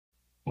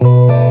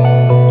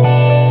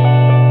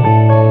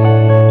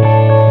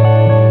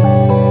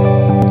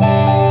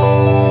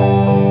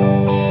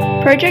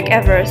Project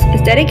Everest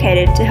is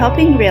dedicated to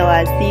helping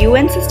realise the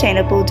UN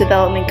Sustainable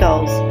Development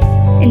Goals.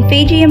 In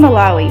Fiji and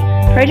Malawi,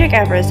 Project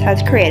Everest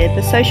has created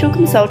the Social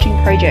Consulting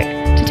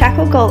Project to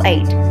tackle Goal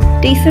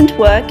 8, decent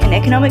work and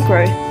economic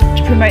growth,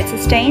 to promote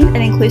sustained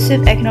and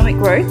inclusive economic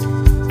growth,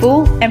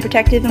 full and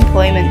protective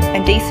employment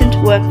and decent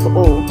work for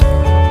all.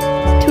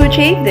 To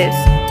achieve this,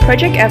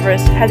 Project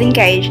Everest has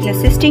engaged in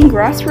assisting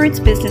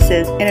grassroots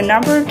businesses in a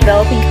number of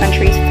developing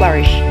countries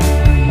flourish.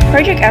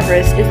 Project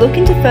Everest is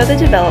looking to further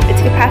develop its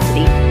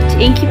capacity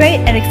to incubate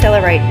and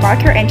accelerate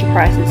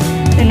microenterprises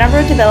in a number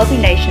of developing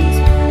nations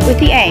with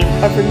the aim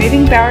of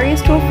removing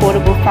barriers to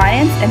affordable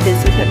finance and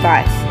business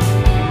advice.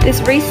 This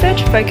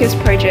research-focused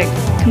project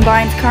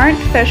combines current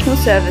professional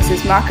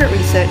services market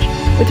research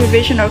with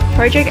revision of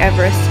Project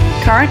Everest's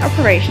current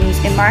operations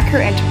in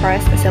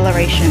microenterprise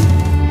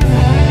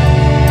acceleration.